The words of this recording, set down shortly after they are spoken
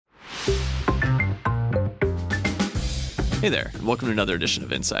Hey there, and welcome to another edition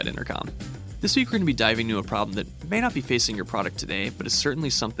of Inside Intercom. This week we're going to be diving into a problem that may not be facing your product today, but is certainly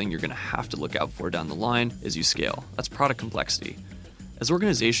something you're going to have to look out for down the line as you scale. That's product complexity. As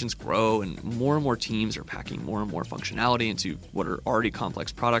organizations grow and more teams are packing more and more functionality into what are already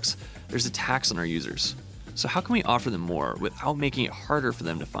complex products, there's a tax on our users. So how can we offer them more without making it harder for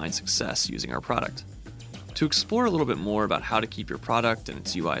them to find success using our product? To explore a little bit more about how to keep your product and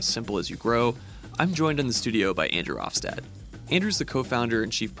its UI simple as you grow, I'm joined in the studio by Andrew Ofstad. Andrew's the co-founder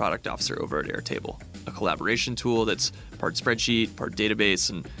and chief product officer over at Airtable, a collaboration tool that's part spreadsheet, part database,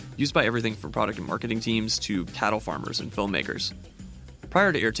 and used by everything from product and marketing teams to cattle farmers and filmmakers.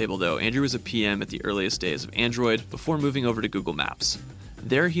 Prior to Airtable, though, Andrew was a PM at the earliest days of Android before moving over to Google Maps.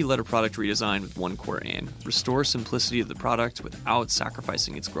 There, he led a product redesign with one core aim: restore simplicity of the product without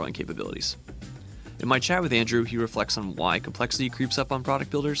sacrificing its growing capabilities. In my chat with Andrew, he reflects on why complexity creeps up on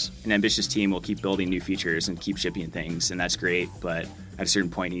product builders. An ambitious team will keep building new features and keep shipping things, and that's great, but at a certain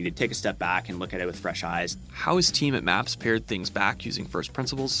point, you need to take a step back and look at it with fresh eyes. How his team at Maps pared things back using first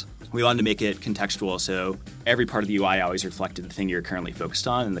principles. We wanted to make it contextual, so every part of the UI always reflected the thing you're currently focused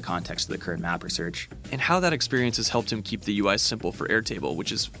on in the context of the current map research. And how that experience has helped him keep the UI simple for Airtable,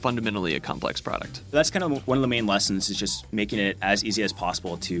 which is fundamentally a complex product. That's kind of one of the main lessons, is just making it as easy as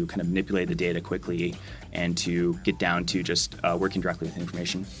possible to kind of manipulate the data quickly and to get down to just working directly with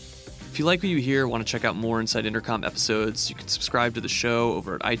information. If you like what you hear, want to check out more Inside Intercom episodes, you can subscribe to the show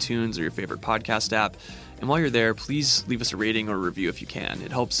over at iTunes or your favorite podcast app. And while you're there, please leave us a rating or a review if you can.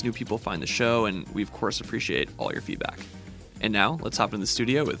 It helps new people find the show, and we, of course, appreciate all your feedback. And now, let's hop in the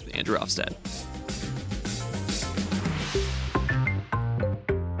studio with Andrew Ofstad.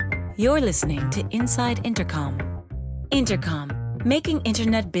 You're listening to Inside Intercom. Intercom, making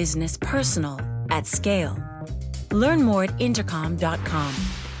internet business personal at scale. Learn more at intercom.com.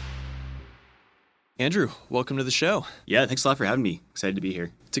 Andrew, welcome to the show. Yeah, thanks a lot for having me. Excited to be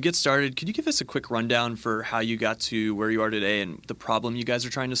here. To get started, could you give us a quick rundown for how you got to where you are today and the problem you guys are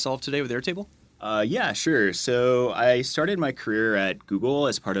trying to solve today with Airtable? Yeah, sure. So I started my career at Google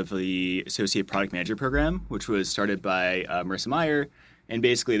as part of the Associate Product Manager program, which was started by Marissa Mayer. And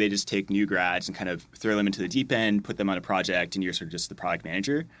basically, they just take new grads and kind of throw them into the deep end, put them on a project, and you're sort of just the product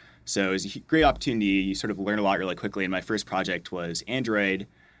manager. So it was a great opportunity. You sort of learn a lot really quickly. And my first project was Android.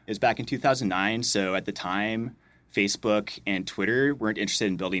 It was back in 2009. So at the time, Facebook and Twitter weren't interested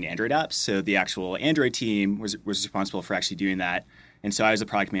in building Android apps. So the actual Android team was responsible for actually doing that. And so I was the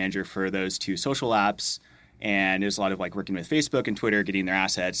product manager for those two social apps. And it was a lot of like working with Facebook and Twitter, getting their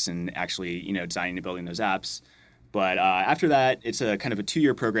assets and actually, designing and building those apps. But after that, it's a kind of a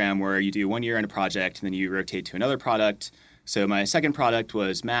 2-year program where you do 1 year on a project and then you rotate to another product. So my second product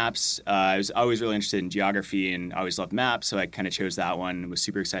was Maps. I was always really interested in geography and I always loved Maps, so I kind of chose that one and was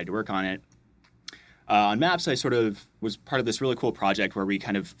super excited to work on it. On Maps, I sort of was part of this really cool project where we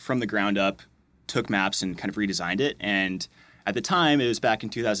kind of, from the ground up, took Maps and kind of redesigned it. And at the time, it was back in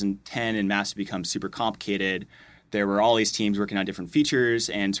 2010, and Maps had become super complicated. There were all these teams working on different features,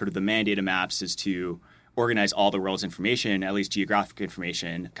 and sort of the mandate of Maps is to organize all the world's information, at least geographic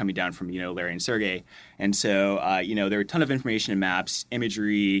information, coming down from, Larry and Sergey. And so, there were a ton of information in Maps,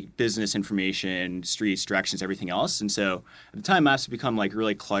 imagery, business information, streets, directions, everything else. And so at the time, Maps had become like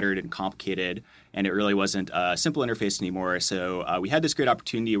really cluttered and complicated, and it really wasn't a simple interface anymore. So we had this great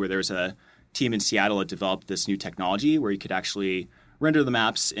opportunity where there was a team in Seattle that developed this new technology where you could actually render the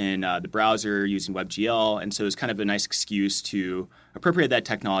maps in the browser using WebGL. And so it was kind of a nice excuse to appropriate that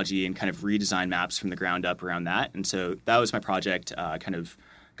technology and kind of redesign Maps from the ground up around that. And so that was my project. Kind of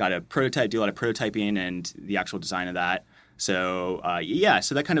got a prototype, do a lot of prototyping and the actual design of that. So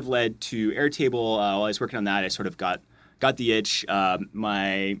so that kind of led to Airtable. While I was working on that, I sort of got the itch.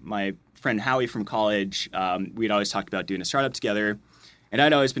 My friend Howie from college, we'd always talked about doing a startup together. And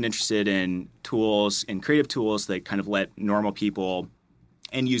I'd always been interested in tools and creative tools that kind of let normal people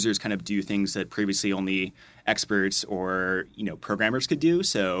and users kind of do things that previously only experts or, programmers could do.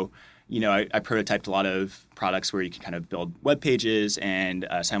 So, I prototyped a lot of products where you could kind of build web pages, and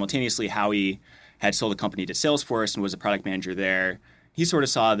simultaneously Howie had sold a company to Salesforce and was a product manager there. He sort of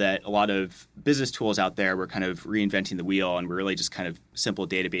saw that a lot of business tools out there were kind of reinventing the wheel and were really just kind of simple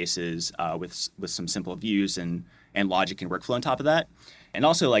databases with some simple views and logic and workflow on top of that. And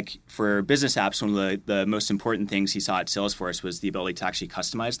also, like, for business apps, one of the most important things he saw at Salesforce was the ability to actually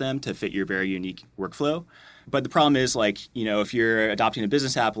customize them to fit your very unique workflow. But the problem is, if you're adopting a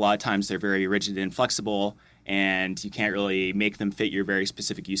business app, a lot of times they're very rigid and flexible, and you can't really make them fit your very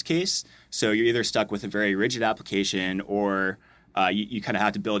specific use case. So you're either stuck with a very rigid application or you kind of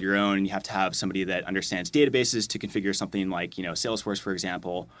have to build your own, and you have to have somebody that understands databases to configure something like, Salesforce, for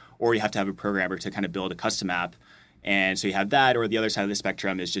example, or you have to have a programmer to kind of build a custom app. And so you have that, or the other side of the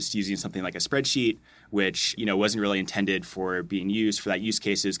spectrum is just using something like a spreadsheet, which, wasn't really intended for being used for that use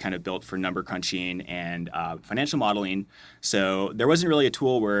case. Is kind of built for number crunching and financial modeling. So there wasn't really a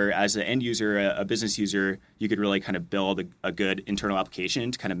tool where, as an end user, a business user, you could really kind of build a good internal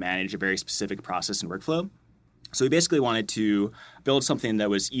application to kind of manage a very specific process and workflow. So we basically wanted to build something that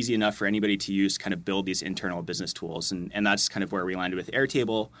was easy enough for anybody to use to kind of build these internal business tools. And that's kind of where we landed with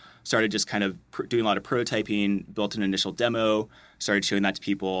Airtable, started just kind of doing a lot of prototyping, built an initial demo, started showing that to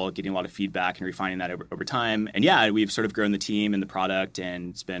people, getting a lot of feedback and refining that over time. And yeah, we've sort of grown the team and the product, and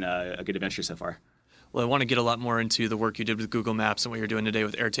it's been a good adventure so far. Well, I want to get a lot more into the work you did with Google Maps and what you're doing today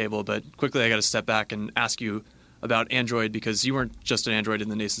with Airtable, but quickly I got to step back and ask you about Android, because you weren't just an Android in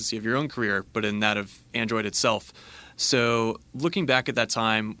the nascency of your own career, but in that of Android itself. So looking back at that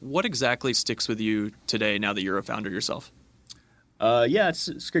time, what exactly sticks with you today now that you're a founder yourself? Yeah, it's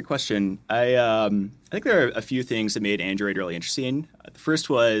a great question. I think there are a few things that made Android really interesting. The first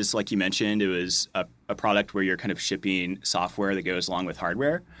was, like you mentioned, it was a product where you're kind of shipping software that goes along with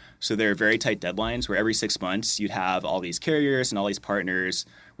hardware. So there are very tight deadlines where every 6 months you'd have all these carriers and all these partners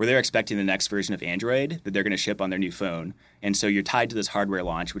where they're expecting the next version of Android that they're going to ship on their new phone. And so you're tied to this hardware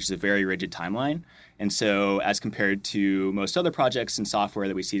launch, which is a very rigid timeline. And so as compared to most other projects in software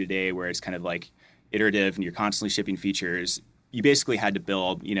that we see today, where it's kind of like iterative and you're constantly shipping features, you basically had to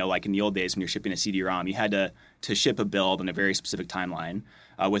build, like in the old days when you're shipping a CD-ROM, you had to ship a build on a very specific timeline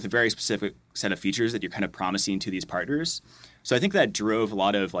with a very specific set of features that you're kind of promising to these partners. So I think that drove a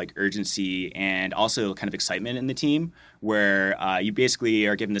lot of like urgency and also kind of excitement in the team, where you basically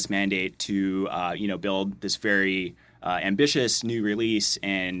are given this mandate to, build this very ambitious new release,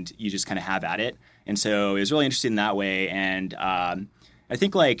 and you just kind of have at it. And so it was really interesting in that way. And I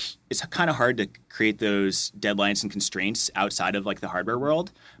think like it's kind of hard to create those deadlines and constraints outside of like the hardware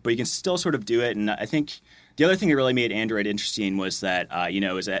world, but you can still sort of do it. And I think the other thing that really made Android interesting was that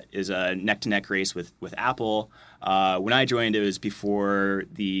is a neck-to-neck race with Apple. When I joined, it was before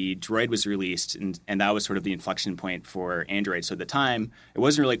the Droid was released, and that was sort of the inflection point for Android. So at the time, it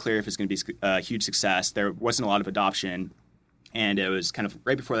wasn't really clear if it was going to be a huge success. There wasn't a lot of adoption, and it was kind of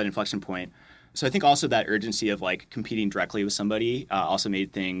right before that inflection point. So I think also that urgency of like competing directly with somebody also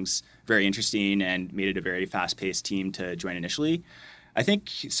made things very interesting and made it a very fast-paced team to join initially. I think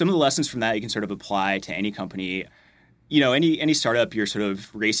some of the lessons from that you can sort of apply to any company. Any startup, you're sort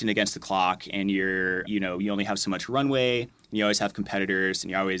of racing against the clock, and you only have so much runway. You always have competitors,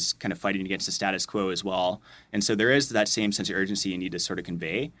 and you're always kind of fighting against the status quo as well. And so there is that same sense of urgency you need to sort of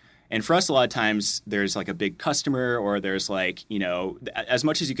convey. And for us, a lot of times there's like a big customer, or there's like, as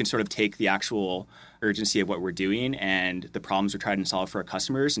much as you can sort of take the actual urgency of what we're doing and the problems we're trying to solve for our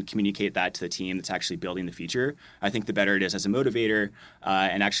customers and communicate that to the team that's actually building the feature, I think the better it is as a motivator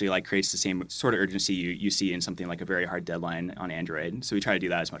and actually like creates the same sort of urgency you see in something like a very hard deadline on Android. So we try to do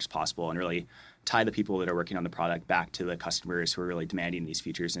that as much as possible and really tie the people that are working on the product back to the customers who are really demanding these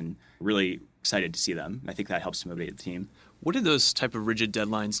features, and really excited to see them. I think that helps to motivate the team. What did those type of rigid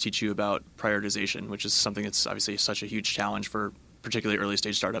deadlines teach you about prioritization, which is something that's obviously such a huge challenge for particularly early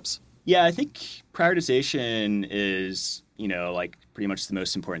stage startups? Yeah, I think prioritization is, like pretty much the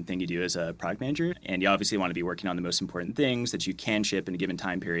most important thing you do as a product manager. And you obviously want to be working on the most important things that you can ship in a given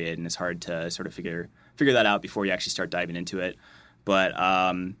time period. And it's hard to sort of figure that out before you actually start diving into it. But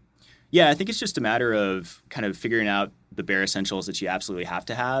yeah, I think it's just a matter of kind of figuring out the bare essentials that you absolutely have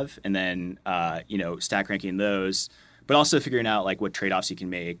to have, and then, stack ranking those, but also figuring out like what trade-offs you can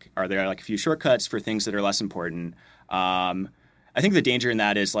make. Are there like a few shortcuts for things that are less important? I think the danger in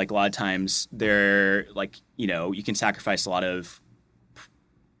that is like a lot of times they're like, you can sacrifice a lot of,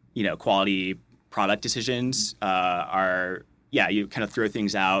 quality product decisions you kind of throw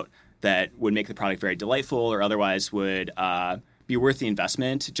things out that would make the product very delightful, or otherwise would be worth the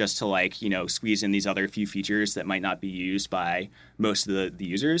investment just to like, squeeze in these other few features that might not be used by most of the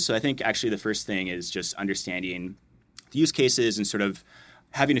users. So I think actually the first thing is just understanding the use cases and sort of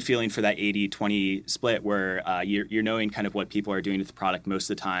having a feeling for that 80-20 split where you're knowing kind of what people are doing with the product most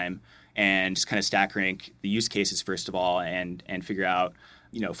of the time, and just kind of stack rank the use cases first of all, and figure out,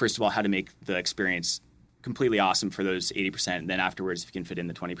 first of all, how to make the experience completely awesome for those 80%. And then afterwards, if you can fit in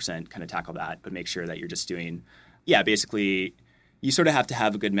the 20%, kind of tackle that, but make sure that you're just doing, basically you sort of have to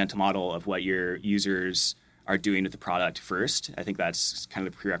have a good mental model of what your users are doing with the product first. I think that's kind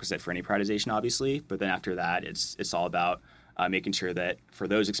of the prerequisite for any prioritization, obviously. But then after that, it's all about making sure that for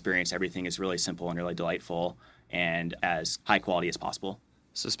those experience, everything is really simple and really delightful and as high quality as possible.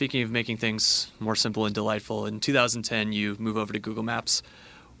 So speaking of making things more simple and delightful, in 2010 you move over to Google Maps.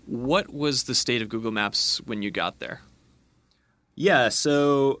 What was the state of Google Maps when you got there? Yeah,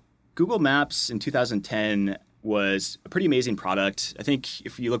 so Google Maps in 2010 was a pretty amazing product. I think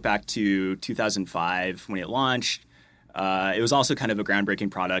if you look back to 2005 when it launched, it was also kind of a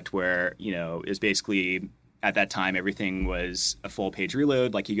groundbreaking product where, it was basically at that time everything was a full page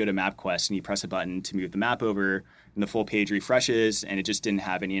reload. Like you go to MapQuest and you press a button to move the map over and the full page refreshes and it just didn't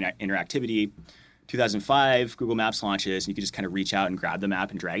have any interactivity. 2005, Google Maps launches and you could just kind of reach out and grab the map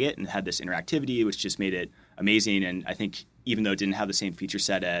and drag it and it had this interactivity, which just made it amazing. And I think even though it didn't have the same feature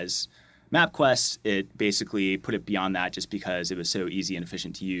set as MapQuest, it basically put it beyond that just because it was so easy and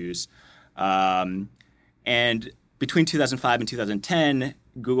efficient to use. And between 2005 and 2010,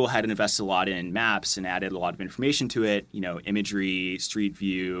 Google had invested a lot in maps and added a lot of information to it, imagery, street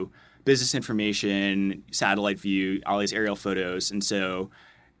view, business information, satellite view, all these aerial photos. And so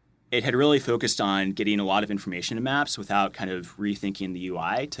it had really focused on getting a lot of information in maps without kind of rethinking the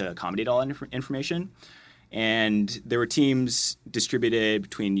UI to accommodate all that information. And there were teams distributed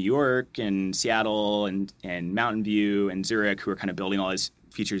between New York and Seattle and Mountain View and Zurich who were kind of building all these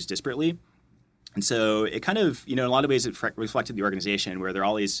features disparately. And so it kind of, in a lot of ways, it reflected the organization where there are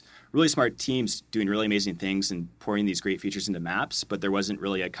all these really smart teams doing really amazing things and pouring these great features into maps, but there wasn't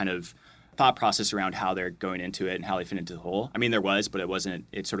really a kind of thought process around how they're going into it and how they fit into the whole. I mean, there was, but it wasn't.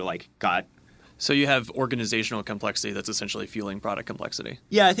 It sort of like got. So you have organizational complexity that's essentially fueling product complexity.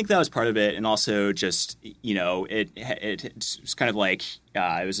 Yeah, I think that was part of it, and also just it's kind of like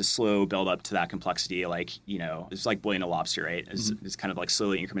it was a slow build up to that complexity. Like it's like boiling a lobster, right? It's kind of like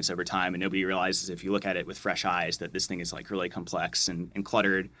slowly increments over time, and nobody realizes if you look at it with fresh eyes that this thing is like really complex and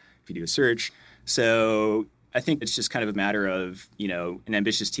cluttered if you do a search. So I think it's just kind of a matter of an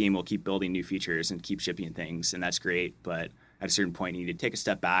ambitious team will keep building new features and keep shipping things, and that's great, but at a certain point, you need to take a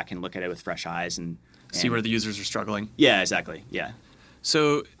step back and look at it with fresh eyes and see where the users are struggling. Yeah, exactly. Yeah.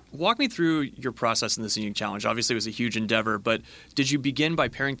 So walk me through your process in this unique challenge. Obviously, it was a huge endeavor, but did you begin by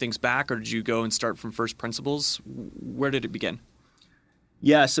paring things back or did you go and start from first principles? Where did it begin?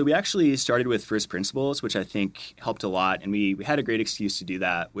 Yeah, so we actually started with first principles, which I think helped a lot. And we had a great excuse to do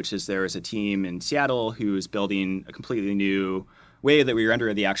that, which is there was a team in Seattle who was building a completely new way that we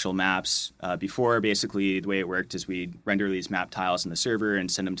render the actual maps. Before, basically, the way it worked is we'd render these map tiles in the server and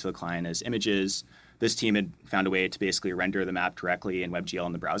send them to the client as images. This team had found a way to basically render the map directly in WebGL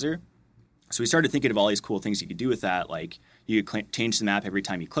in the browser. So we started thinking of all these cool things you could do with that, like you could change the map every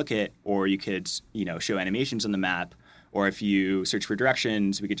time you click it, or you could show animations on the map, or if you search for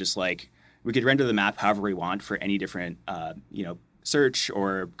directions, we could render the map however we want for any different search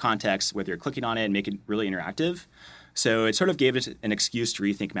or context, whether you're clicking on it, and make it really interactive. So it sort of gave us an excuse to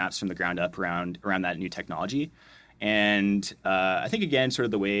rethink maps from the ground up around that new technology. And I think, again, sort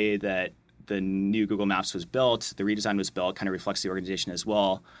of the way that the new Google Maps was built, the redesign was built, kind of reflects the organization as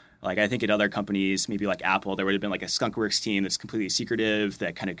well. Like I think at other companies, maybe like Apple, there would have been like a skunkworks team that's completely secretive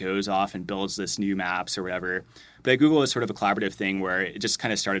that kind of goes off and builds this new maps or whatever. But at Google, is sort of a collaborative thing where it just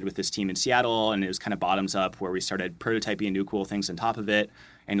kind of started with this team in Seattle and it was kind of bottoms up where we started prototyping new cool things on top of it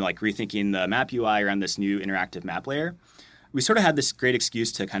and like rethinking the map UI around this new interactive map layer. We sort of had this great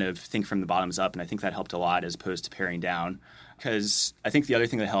excuse to kind of think from the bottoms up, and I think that helped a lot as opposed to paring down. Because I think the other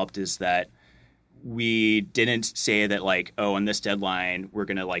thing that helped is that we didn't say that like, oh, on this deadline, we're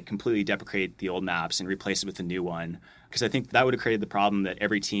going to like completely deprecate the old maps and replace it with a new one. Because I think that would have created the problem that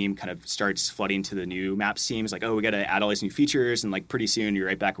every team kind of starts flooding to the new maps teams. Like, oh, we got to add all these new features. And like pretty soon you're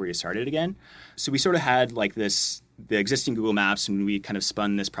right back where you started again. So we sort of had like the existing Google Maps, and we kind of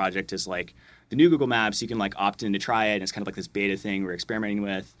spun this project as like the new Google Maps. You can like opt in to try it. And it's kind of like this beta thing we're experimenting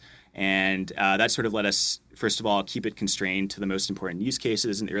with. And that sort of let us, first of all, keep it constrained to the most important use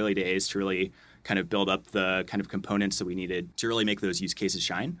cases in the early days to really kind of build up the kind of components that we needed to really make those use cases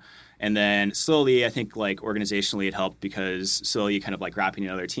shine. And then slowly, I think like organizationally it helped because slowly kind of like wrapping in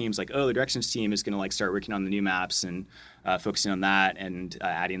other teams, like, oh, the directions team is going to like start working on the new maps and focusing on that and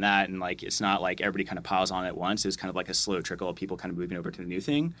adding that. And like, it's not like everybody kind of piles on at once. It was kind of like a slow trickle of people kind of moving over to the new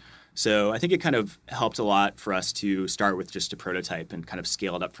thing. So I think it kind of helped a lot for us to start with just a prototype and kind of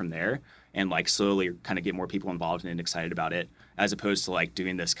scale it up from there and like slowly kind of get more people involved and excited about it, as opposed to like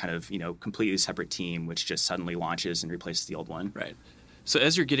doing this kind of, completely separate team, which just suddenly launches and replaces the old one. Right. So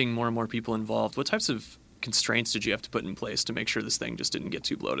as you're getting more and more people involved, what types of constraints did you have to put in place to make sure this thing just didn't get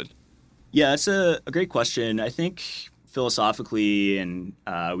too bloated? Yeah, it's a great question. I think philosophically, and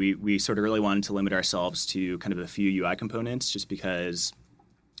we sort of really wanted to limit ourselves to kind of a few UI components just because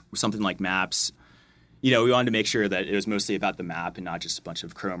something like maps, we wanted to make sure that it was mostly about the map and not just a bunch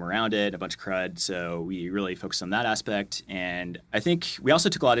of Chrome around it, a bunch of CRUD. So we really focused on that aspect. And I think we also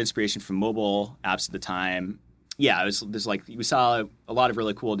took a lot of inspiration from mobile apps at the time. Yeah, there's like we saw a lot of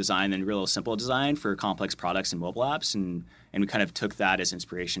really cool design and real simple design for complex products and mobile apps. And we kind of took that as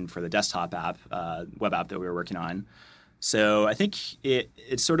inspiration for the desktop app, web app that we were working on. So I think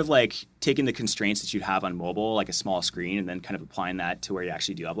it's sort of like taking the constraints that you have on mobile, like a small screen, and then kind of applying that to where you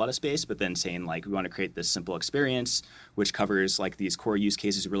actually do have a lot of space, but then saying like we want to create this simple experience which covers like these core use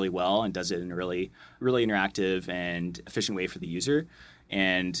cases really well and does it in a really, really interactive and efficient way for the user,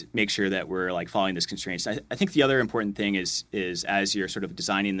 and make sure that we're like following those constraints. I think the other important thing is as you're sort of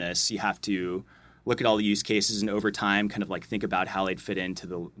designing this, you have to look at all the use cases and over time kind of like think about how they'd fit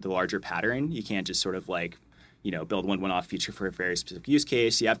into the larger pattern. You can't just sort of like build one one-off feature for a very specific use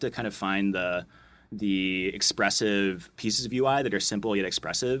case. You have to kind of find the expressive pieces of UI that are simple yet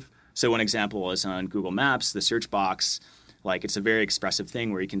expressive. So one example is on Google Maps, the search box. Like it's a very expressive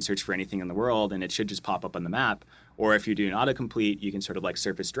thing where you can search for anything in the world and it should just pop up on the map. Or if you're doing autocomplete, you can sort of like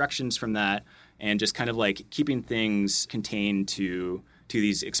surface directions from that and just kind of like keeping things contained to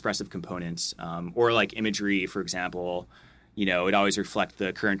these expressive components. Or like imagery, for example. It always reflect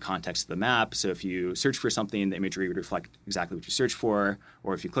the current context of the map. So if you search for something, the imagery would reflect exactly what you search for.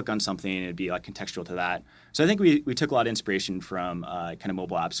 Or if you click on something, it'd be like contextual to that. So I think we took a lot of inspiration from kind of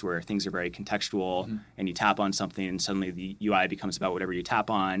mobile apps where things are very contextual and you tap on something and suddenly the UI becomes about whatever you tap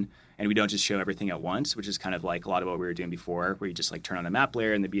on. And we don't just show everything at once, which is kind of like a lot of what we were doing before, where you just like turn on the map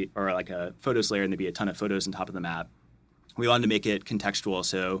layer and or like a photos layer and there'd be a ton of photos on top of the map. We wanted to make it contextual.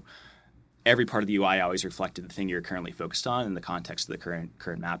 So every part of the UI always reflected the thing you're currently focused on in the context of the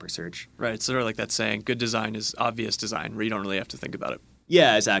current map or search. Right. Sort of like that saying, good design is obvious design, where you don't really have to think about it.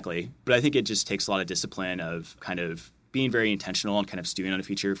 Yeah, exactly. But I think it just takes a lot of discipline of kind of being very intentional and kind of stewing on a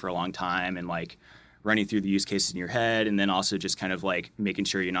feature for a long time and like running through the use cases in your head, and then also just kind of like making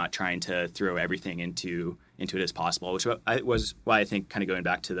sure you're not trying to throw everything into it as possible, which was why I think kind of going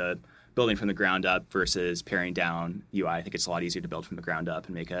back to the building from the ground up versus paring down UI. I think it's a lot easier to build from the ground up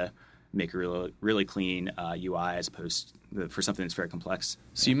and make a really, really clean UI as opposed for something that's very complex.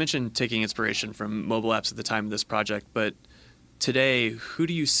 So you mentioned taking inspiration from mobile apps at the time of this project, but today, who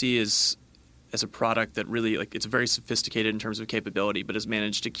do you see as a product that really, like, it's very sophisticated in terms of capability, but has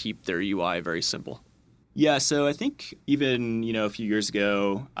managed to keep their UI very simple? Yeah, so I think even, a few years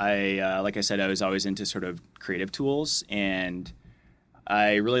ago, like I said, I was always into sort of creative tools, and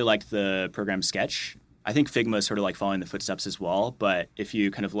I really liked the program Sketch. I think Figma is sort of like following the footsteps as well, but if you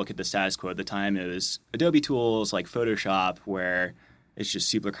kind of look at the status quo at the time, it was Adobe tools like Photoshop, where it's just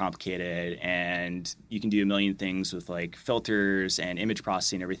super complicated and you can do a million things with like filters and image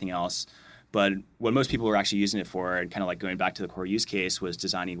processing and everything else. But what most people were actually using it for, and kind of like going back to the core use case, was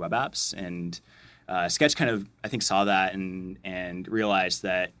designing web apps. And Sketch kind of, I think, saw that and realized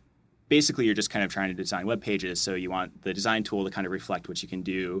that basically you're just kind of trying to design web pages. So you want the design tool to kind of reflect what you can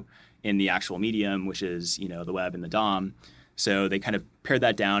do in the actual medium, which is, the web and the DOM. So they kind of pared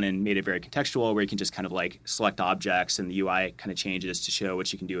that down and made it very contextual, where you can just kind of like select objects and the UI kind of changes to show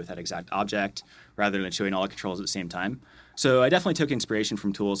what you can do with that exact object rather than showing all the controls at the same time. So I definitely took inspiration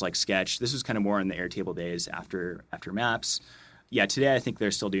from tools like Sketch. This was kind of more in the Airtable days after Maps. Yeah, today I think they're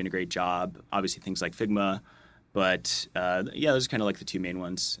still doing a great job. Obviously things like Figma, but those are kind of like the two main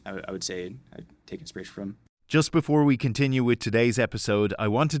ones I would say I take inspiration from. Just before we continue with today's episode, I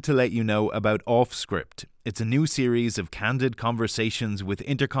wanted to let you know about Offscript. It's a new series of candid conversations with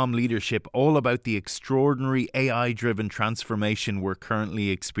Intercom leadership all about the extraordinary AI-driven transformation we're currently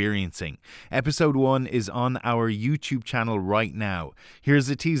experiencing. Episode 1 is on our YouTube channel right now. Here's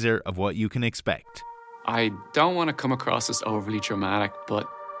a teaser of what you can expect. I don't want to come across as overly dramatic, but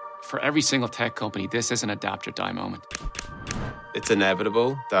for every single tech company, this is an adapt or die moment. It's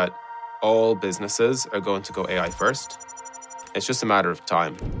inevitable that all businesses are going to go AI first. It's just a matter of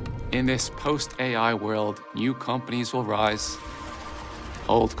time. In this post-AI world, new companies will rise,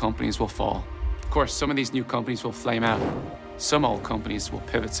 old companies will fall. Of course, some of these new companies will flame out. Some old companies will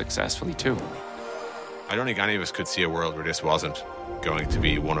pivot successfully too. I don't think any of us could see a world where this wasn't going to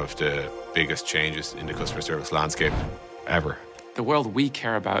be one of the biggest changes in the customer service landscape ever. The world we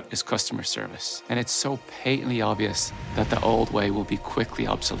care about is customer service, and it's so patently obvious that the old way will be quickly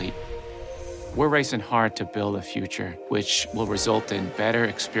obsolete. We're racing hard to build a future which will result in better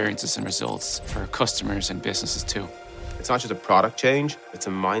experiences and results for customers and businesses too. It's not just a product change, it's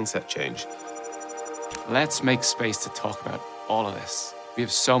a mindset change. Let's make space to talk about all of this. We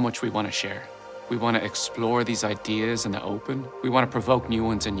have so much we want to share. We want to explore these ideas in the open. We want to provoke new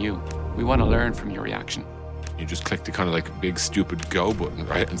ones in you. We want to learn from your reaction. You just click the kind of like big stupid go button,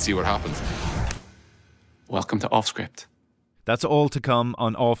 right, and see what happens. Welcome to OffScript. That's all to come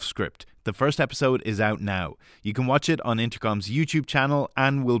on OffScript. The first episode is out now. You can watch it on Intercom's YouTube channel,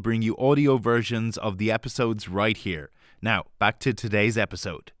 and we'll bring you audio versions of the episodes right here. Now, back to today's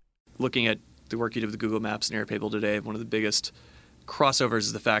episode. Looking at the work you did with Google Maps and Airtable today, one of the biggest crossovers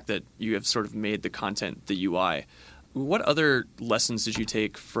is the fact that you have sort of made the content the UI. What other lessons did you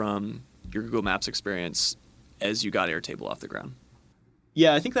take from your Google Maps experience as you got Airtable off the ground?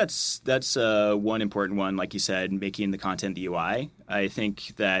 Yeah, I think that's one important one, like you said, making the content the UI. I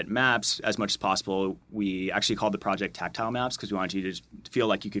think that Maps, as much as possible, we actually called the project Tactile Maps because we wanted you to just feel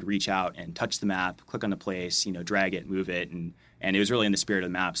like you could reach out and touch the map, click on the place, drag it, move it, and it was really in the spirit of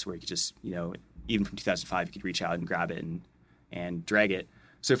the Maps where you could just, even from 2005, you could reach out and grab it and drag it.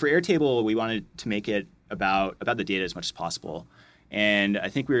 So for Airtable, we wanted to make it about the data as much as possible. And I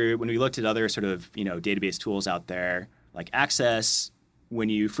think when we looked at other sort of, database tools out there, like Access, when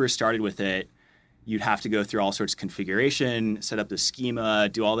you first started with it, you'd have to go through all sorts of configuration, set up the schema,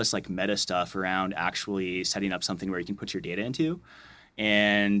 do all this like meta stuff around actually setting up something where you can put your data into.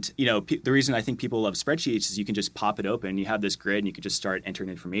 And, the reason I think people love spreadsheets is you can just pop it open. You have this grid and you can just start entering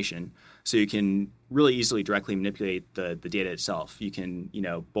information. So you can really easily directly manipulate the data itself. You can,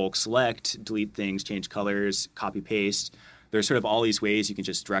 bulk select, delete things, change colors, copy paste. There's sort of all these ways you can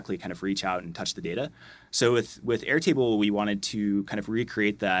just directly kind of reach out and touch the data. So with Airtable, we wanted to kind of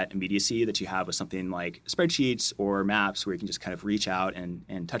recreate that immediacy that you have with something like spreadsheets or maps where you can just kind of reach out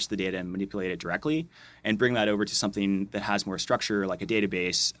and touch the data and manipulate it directly and bring that over to something that has more structure like a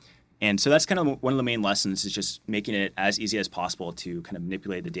database. And so that's kind of one of the main lessons is just making it as easy as possible to kind of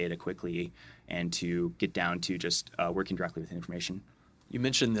manipulate the data quickly and to get down to just working directly with information. You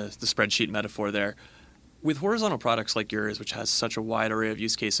mentioned the spreadsheet metaphor there. With horizontal products like yours, which has such a wide array of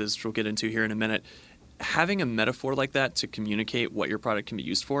use cases, which we'll get into here in a minute, having a metaphor like that to communicate what your product can be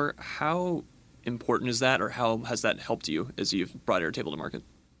used for, how important is that, or how has that helped you as you've brought Airtable to market?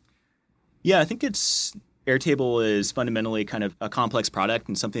 Yeah, I think Airtable is fundamentally kind of a complex product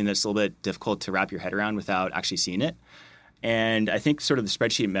and something that's a little bit difficult to wrap your head around without actually seeing it. And I think sort of the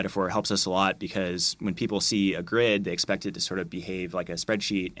spreadsheet metaphor helps us a lot because when people see a grid, they expect it to sort of behave like a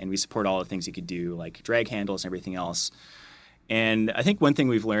spreadsheet, and we support all the things you could do like drag handles and everything else. And I think one thing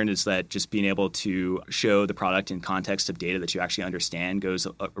we've learned is that just being able to show the product in context of data that you actually understand goes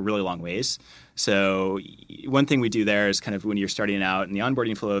a really long ways. So one thing we do there is kind of when you're starting out in the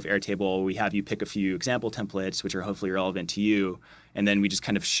onboarding flow of Airtable, we have you pick a few example templates which are hopefully relevant to you, and then we just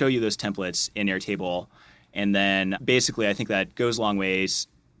kind of show you those templates in Airtable. And then basically I think that goes a long ways.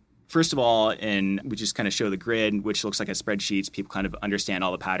 First of all, and we just kind of show the grid, which looks like a spreadsheet. People kind of understand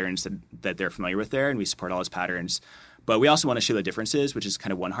all the patterns that they're familiar with there, and we support all those patterns. But we also want to show the differences, which is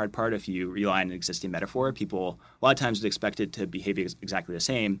kind of one hard part. If you rely on an existing metaphor, people a lot of times would expect it to behave exactly the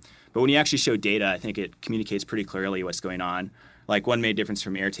same. But when you actually show data, I think it communicates pretty clearly what's going on. Like one main difference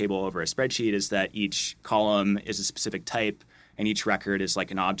from Airtable over a spreadsheet is that each column is a specific type, and each record is like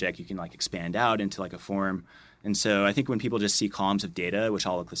an object you can like expand out into like a form. And so I think when people just see columns of data, which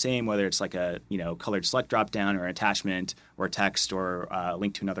all look the same, whether it's like a colored select dropdown or an attachment or text or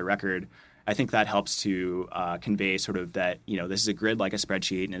link to another record, I think that helps to convey sort of that, this is a grid like a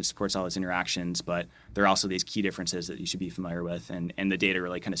spreadsheet and it supports all those interactions, but there are also these key differences that you should be familiar with. And the data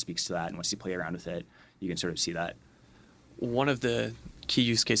really kind of speaks to that. And once you play around with it, you can sort of see that. One of the key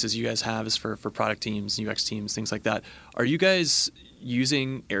use cases you guys have is for product teams, UX teams, things like that. Are you guys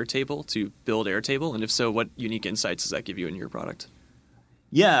using Airtable to build Airtable? And if so, what unique insights does that give you in your product?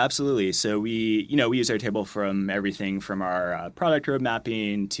 Yeah, absolutely. So we use Airtable from everything from our product road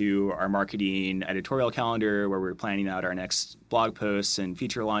mapping to our marketing editorial calendar, where we're planning out our next blog posts and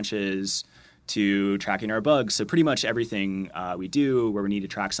feature launches, to tracking our bugs. So pretty much everything we do where we need to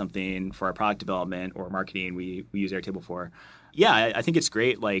track something for our product development or marketing, we use Airtable for. Yeah, I think it's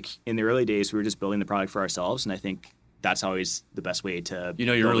great. Like in the early days, we were just building the product for ourselves, and I think that's always the best way to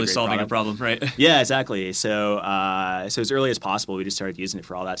you're really solving a problem, right? Yeah, exactly. So as early as possible, we just started using it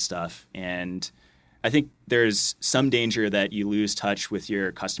for all that stuff. And I think there's some danger that you lose touch with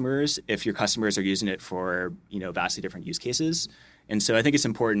your customers if your customers are using it for, vastly different use cases. And so I think it's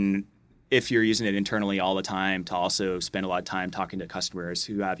important, if you're using it internally all the time, to also spend a lot of time talking to customers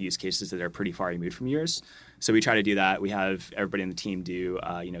who have use cases that are pretty far removed from yours. So we try to do that. We have everybody on the team do,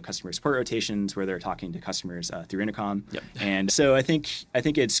 customer support rotations where they're talking to customers through Intercom. Yep. And so I think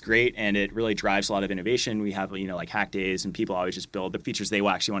it's great, and it really drives a lot of innovation. We have, like hack days, and people always just build the features they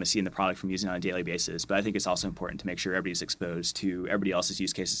will actually want to see in the product from using it on a daily basis. But I think it's also important to make sure everybody's exposed to everybody else's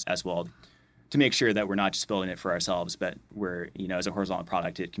use cases as well, to make sure that we're not just building it for ourselves, but we're, as a horizontal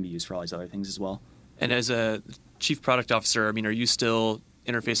product, it can be used for all these other things as well. And as a chief product officer, are you still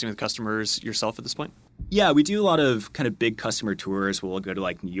interfacing with customers yourself at this point? Yeah, we do a lot of kind of big customer tours. We'll go to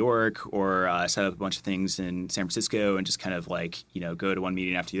like New York or set up a bunch of things in San Francisco and just kind of like, go to one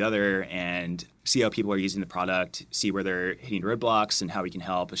meeting after the other and see how people are using the product, see where they're hitting roadblocks and how we can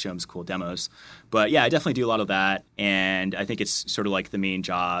help, show them some cool demos. But yeah, I definitely do a lot of that. And I think it's sort of like the main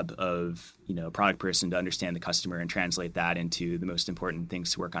job of, a product person to understand the customer and translate that into the most important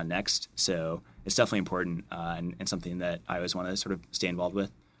things to work on next. So it's definitely important and something that I always want to sort of stay involved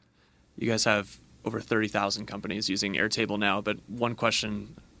with. You guys have over 30,000 companies using Airtable now, but one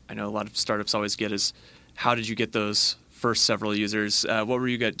question I know a lot of startups always get is, how did you get those first several users? What were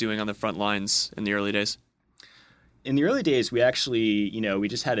you guys doing on the front lines in the early days? In the early days, we actually, we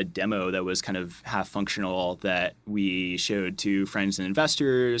just had a demo that was kind of half functional that we showed to friends and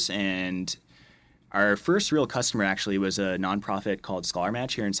investors. And our first real customer actually was a nonprofit called Scholar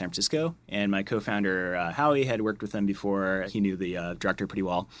Match here in San Francisco. And my co-founder, Howie, had worked with them before. He knew the director pretty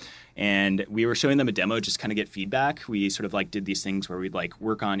well. And we were showing them a demo just kind of get feedback. We sort of like did these things where we'd like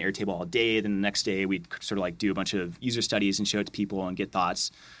work on Airtable all day. Then the next day we'd sort of like do a bunch of user studies and show it to people and get thoughts.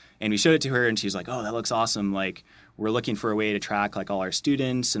 And we showed it to her and she was like, oh, that looks awesome. Like, we're looking for a way to track like all our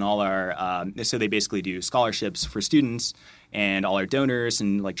students and all our, so they basically do scholarships for students and all our donors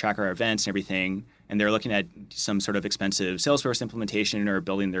and like track our events and everything. And they're looking at some sort of expensive Salesforce implementation or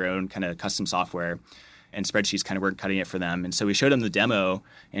building their own kind of custom software. And spreadsheets kind of weren't cutting it for them. And so we showed them the demo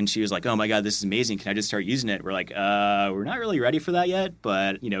and she was like, oh my God, this is amazing. Can I just start using it? We're like, we're not really ready for that yet,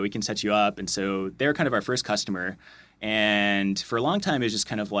 but we can set you up. And so they're kind of our first customer. And for a long time, it was just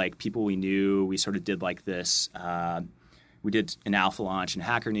kind of like people we knew. We sort of did like this. We did an alpha launch in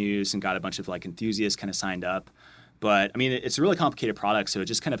Hacker News and got a bunch of like enthusiasts kind of signed up. But I mean, it's a really complicated product, so it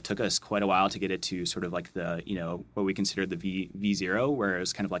just kind of took us quite a while to get it to sort of like the, what we considered the V0, where it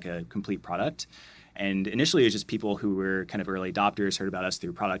was kind of like a complete product. And initially, it was just people who were kind of early adopters, heard about us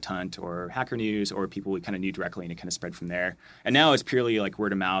through Product Hunt or Hacker News, or people we kind of knew directly, and it kind of spread from there. And now it's purely like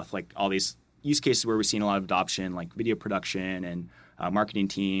word of mouth, like all these use cases where we're seeing a lot of adoption, like video production and marketing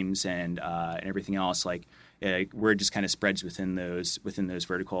teams and everything else. Like word just kind of spreads within those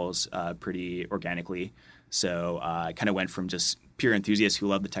verticals pretty organically. So it kind of went from just pure enthusiasts who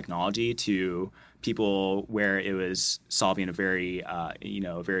love the technology to people where it was solving a very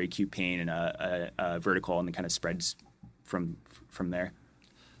very acute pain in a vertical, and it kind of spreads from there.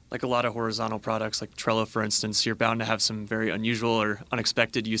 Like a lot of horizontal products, like Trello, for instance, you're bound to have some very unusual or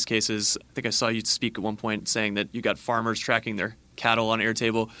unexpected use cases. I think I saw you speak at one point saying that you got farmers tracking their cattle on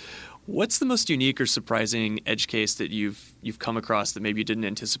Airtable. What's the most unique or surprising edge case that you've come across that maybe you didn't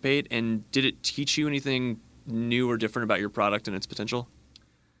anticipate? And did it teach you anything new or different about your product and its potential?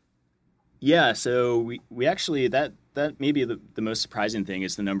 Yeah, so we actually, that may be the most surprising thing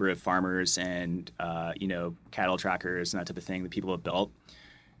is the number of farmers and cattle trackers and that type of thing that people have built.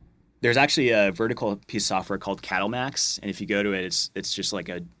 There's actually a vertical piece of software called CattleMax, and if you go to it, it's just like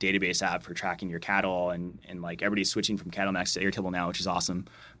a database app for tracking your cattle, and like everybody's switching from CattleMax to Airtable now, which is awesome.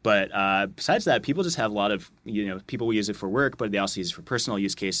 But besides that, people just have a lot of, people will use it for work, but they also use it for personal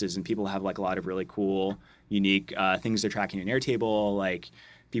use cases, and people have like a lot of really cool, unique things they're tracking in Airtable. Like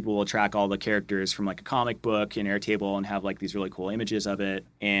people will track all the characters from like a comic book in Airtable and have like these really cool images of it,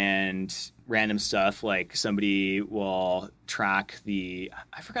 and random stuff like somebody will track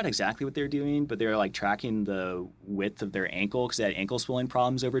I forgot exactly what they're doing, but they're like tracking the width of their ankle because they had ankle swelling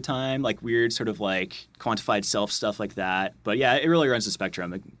problems over time, like weird sort of like quantified self stuff like that. But yeah, it really runs the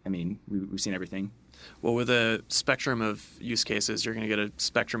spectrum. I mean, we've seen everything. Well, with a spectrum of use cases, you're going to get a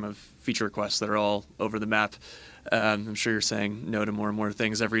spectrum of feature requests that are all over the map. I'm sure you're saying no to more and more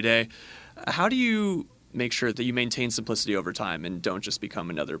things every day. How do you make sure that you maintain simplicity over time and don't just become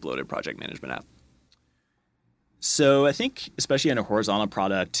another bloated project management app? So I think, especially in a horizontal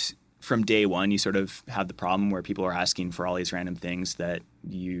product, from day one, you sort of have the problem where people are asking for all these random things that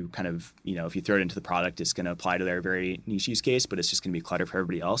you kind of, if you throw it into the product, it's going to apply to their very niche use case, but it's just going to be clutter for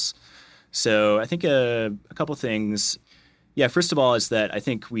everybody else. So I think a couple things. Yeah, first of all is that I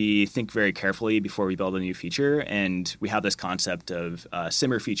think we think very carefully before we build a new feature, and we have this concept of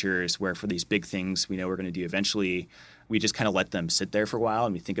simmer features where for these big things we know we're going to do eventually, we just kind of let them sit there for a while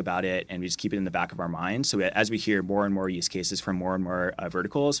and we think about it and we just keep it in the back of our mind. So as we hear more and more use cases from more and more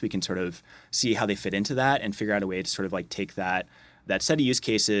verticals, we can sort of see how they fit into that and figure out a way to sort of like take that set of use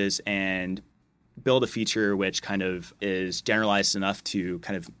cases and build a feature which kind of is generalized enough to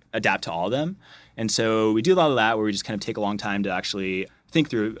kind of adapt to all of them. And so we do a lot of that where we just kind of take a long time to actually think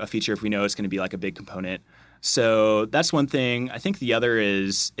through a feature if we know it's going to be like a big component. So that's one thing. I think the other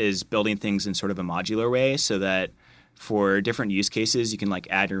is building things in sort of a modular way so that for different use cases, you can like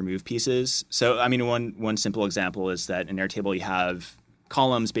add and remove pieces. So, I mean, one simple example is that in Airtable, you have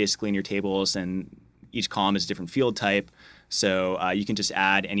columns basically in your tables, and each column is a different field type. So you can just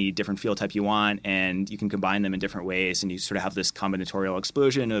add any different field type you want, and you can combine them in different ways, and you sort of have this combinatorial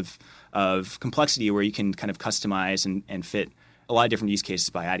explosion of complexity where you can kind of customize and fit a lot of different use cases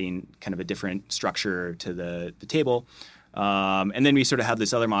by adding kind of a different structure to the table. And then we sort of have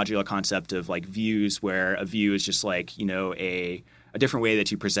this other modular concept of like views, where a view is just like, a different way that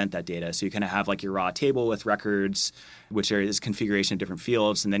you present that data. So you kind of have like your raw table with records, which are this configuration of different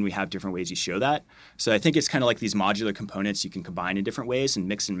fields, and then we have different ways you show that. So I think it's kind of like these modular components you can combine in different ways and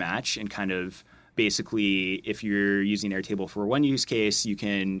mix and match, and kind of basically, if you're using Airtable for one use case, you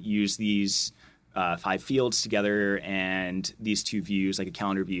can use these 5 fields together and these 2 views, like a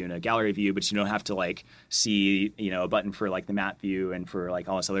calendar view and a gallery view, but you don't have to like see, a button for like the map view and for like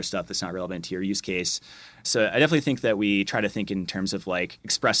all this other stuff that's not relevant to your use case. So I definitely think that we try to think in terms of like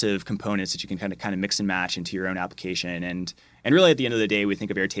expressive components that you can kind of mix and match into your own application. And really at the end of the day, we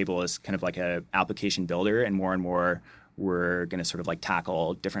think of Airtable as kind of like a application builder, and more we're going to sort of like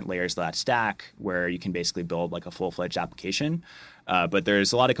tackle different layers of that stack where you can basically build like a full-fledged application. But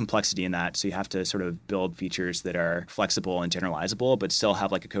there's a lot of complexity in that. So you have to sort of build features that are flexible and generalizable, but still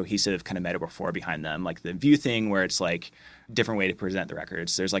have like a cohesive kind of metaphor behind them. Like the view thing, where it's like a different way to present the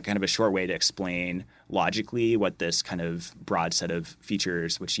records. There's like kind of a short way to explain logically what this kind of broad set of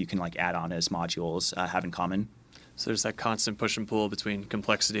features, which you can like add on as modules, have in common. So there's that constant push and pull between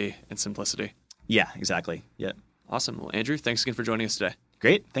complexity and simplicity. Yeah, exactly. Yeah. Awesome. Well, Andrew, thanks again for joining us today.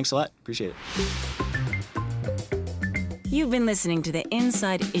 Great. Thanks a lot. Appreciate it. You've been listening to the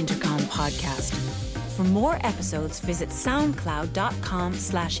Inside Intercom podcast. For more episodes, visit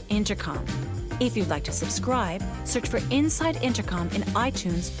soundcloud.com/intercom. If you'd like to subscribe, search for Inside Intercom in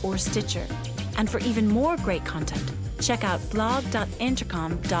iTunes or Stitcher. And for even more great content, check out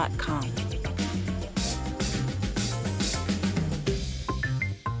blog.intercom.com.